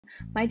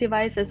my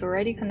device is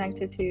already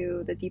connected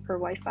to the Deeper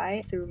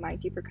Wi-Fi through my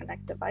Deeper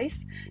Connect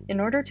device. In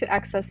order to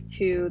access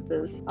to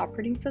this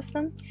operating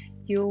system,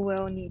 you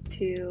will need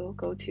to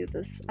go to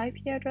this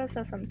IP address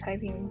as I'm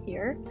typing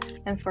here.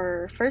 And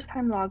for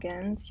first-time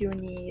logins, you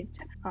need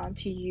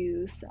to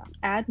use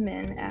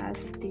admin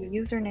as the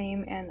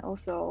username and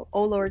also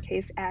all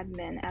lowercase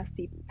admin as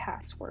the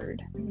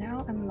password.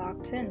 Now I'm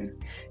logged in.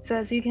 So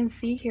as you can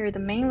see here, the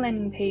main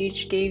landing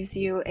page gives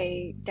you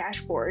a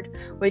dashboard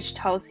which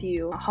tells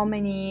you how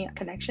many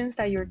connections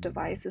that your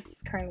device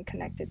is currently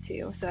connected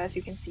to. So as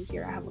you can see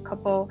here, I have a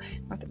couple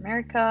in North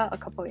America, a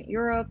couple in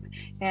Europe,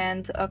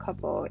 and a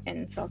couple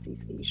in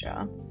Southeast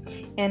Asia.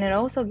 And it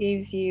also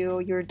gives you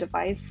your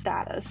device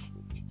status.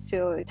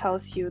 So it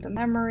tells you the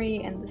memory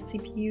and the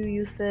CPU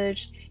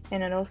usage,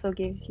 and it also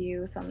gives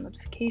you some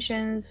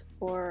notifications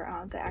for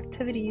the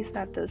activities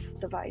that this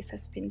device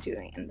has been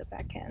doing in the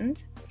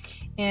backend.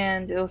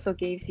 And it also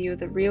gives you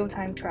the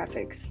real-time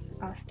traffic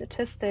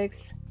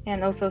statistics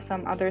and also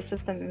some other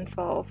system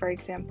info, for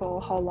example,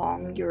 how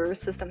long your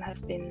system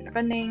has been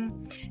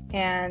running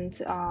and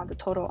the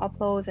total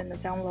uploads and the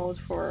downloads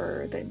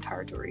for the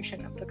entire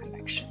duration of the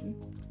connection.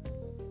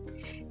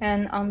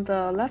 And on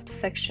the left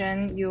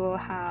section, you will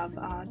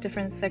have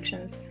different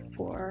sections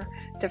for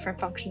different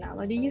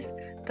functionalities.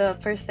 The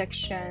first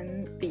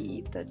section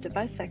be the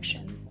device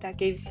section that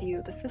gives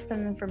you the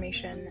system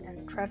information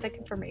and traffic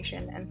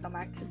information and some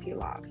activity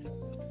logs.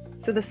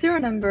 So the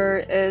serial number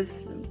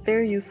is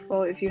very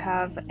useful if you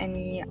have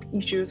any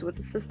issues with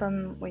the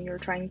system when you're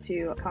trying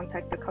to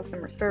contact the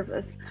customer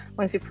service.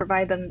 Once you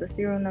provide them the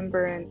serial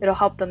number, and it'll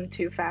help them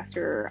to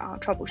faster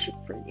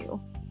troubleshoot for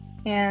you.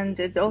 And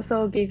it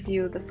also gives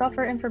you the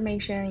software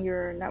information,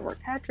 your network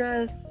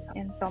address,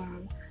 and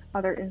some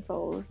other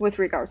infos with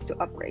regards to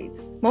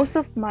upgrades. Most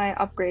of my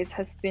upgrades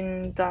has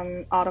been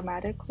done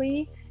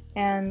automatically,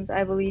 and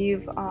I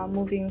believe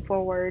moving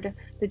forward,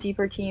 the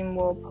Deeper team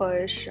will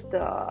push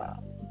the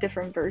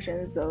different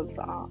versions of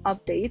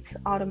updates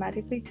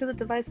automatically to the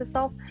device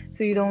itself,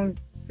 so you don't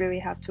really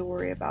have to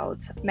worry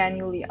about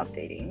manually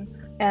updating.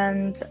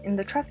 And in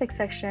the traffic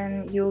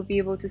section, you'll be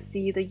able to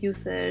see the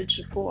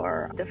usage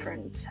for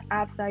different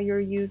apps that you're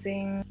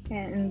using.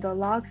 And in the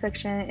log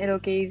section, it'll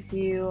gives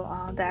you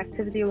the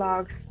activity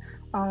logs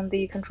on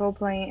the control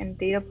plane and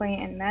data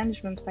plane and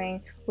management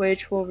plane,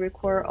 which will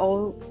record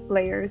all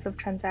layers of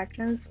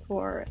transactions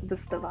for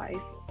this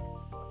device.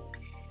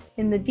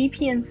 In the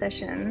DPN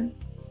session,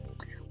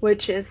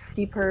 which is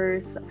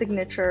Deeper's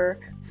signature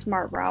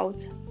smart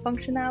route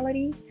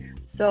functionality.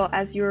 So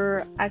as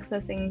you're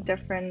accessing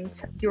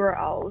different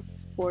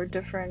URLs for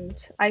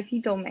different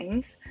IP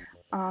domains,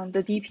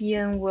 the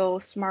DPN will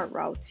smart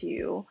route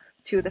you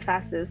to the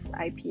fastest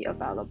IP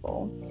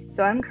available.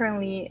 So I'm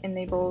currently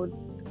enabled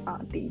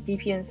the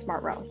DPN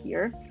smart route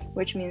here,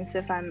 which means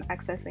if I'm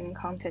accessing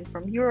content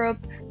from Europe,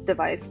 the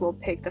device will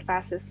pick the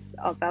fastest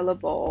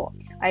available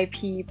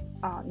IP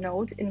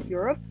node in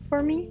Europe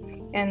for me.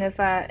 And if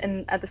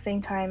and at the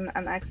same time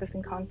I'm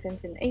accessing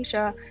content in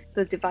Asia,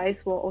 the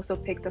device will also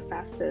pick the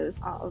fastest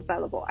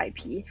available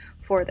IP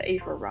for the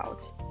Asia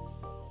route.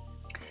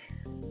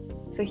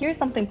 So here's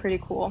something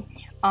pretty cool.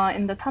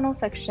 In the tunnel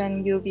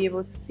section, you'll be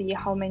able to see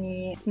how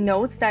many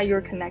nodes that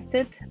you're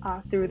connected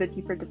through the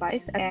Deeper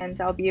device, and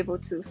I'll be able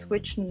to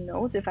switch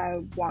nodes if I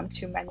want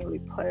to manually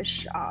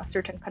push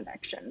certain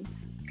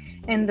connections.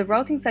 In the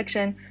routing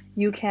section,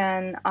 you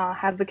can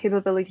have the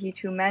capability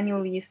to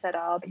manually set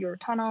up your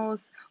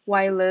tunnels,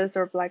 whitelist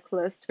or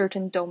blacklist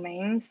certain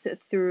domains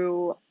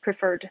through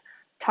preferred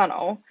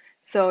tunnel.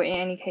 So in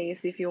any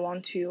case, if you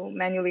want to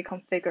manually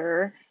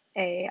configure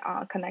a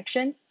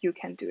connection, you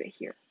can do it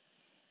here.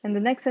 And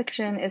the next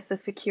section is the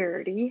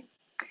security,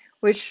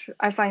 which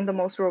I find the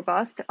most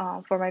robust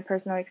for my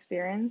personal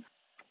experience.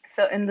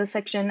 So in this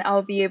section,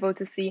 I'll be able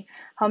to see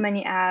how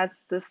many ads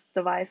this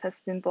device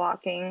has been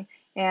blocking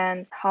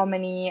and how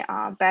many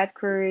bad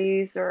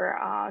queries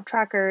or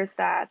trackers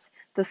that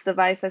this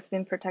device has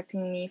been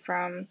protecting me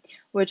from,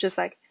 which is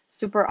like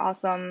super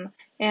awesome.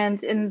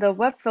 And in the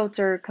web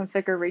filter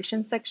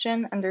configuration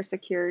section under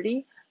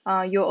security,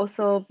 you'll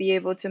also be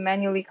able to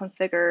manually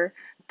configure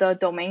the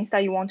domains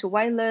that you want to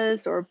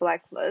whitelist or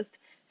blacklist.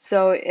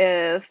 So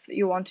if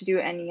you want to do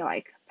any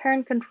like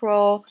parent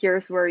control,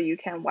 here's where you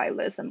can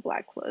whitelist and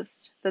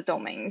blacklist the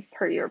domains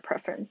per your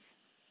preference.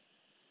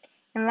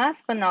 And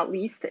last but not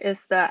least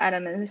is the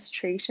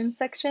administration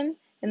section.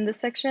 In this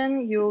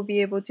section, you will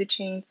be able to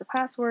change the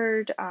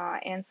password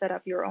and set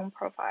up your own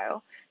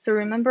profile. So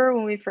remember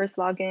when we first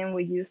log in,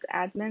 we used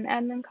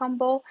admin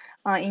combo.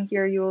 In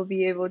here, you will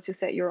be able to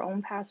set your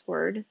own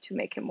password to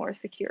make it more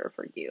secure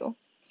for you.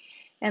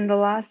 And the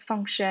last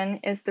function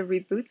is the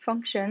reboot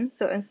function.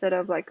 So instead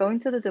of like going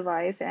to the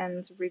device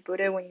and reboot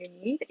it when you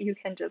need, you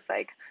can just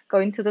like go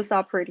into this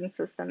operating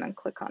system and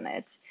click on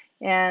it,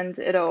 and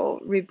it'll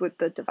reboot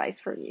the device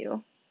for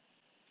you.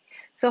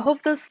 So I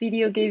hope this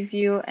video gives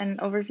you an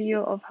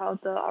overview of how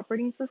the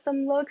operating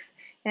system looks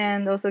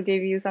and also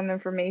gave you some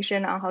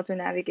information on how to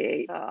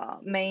navigate the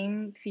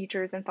main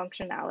features and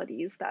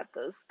functionalities that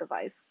this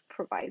device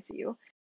provides you.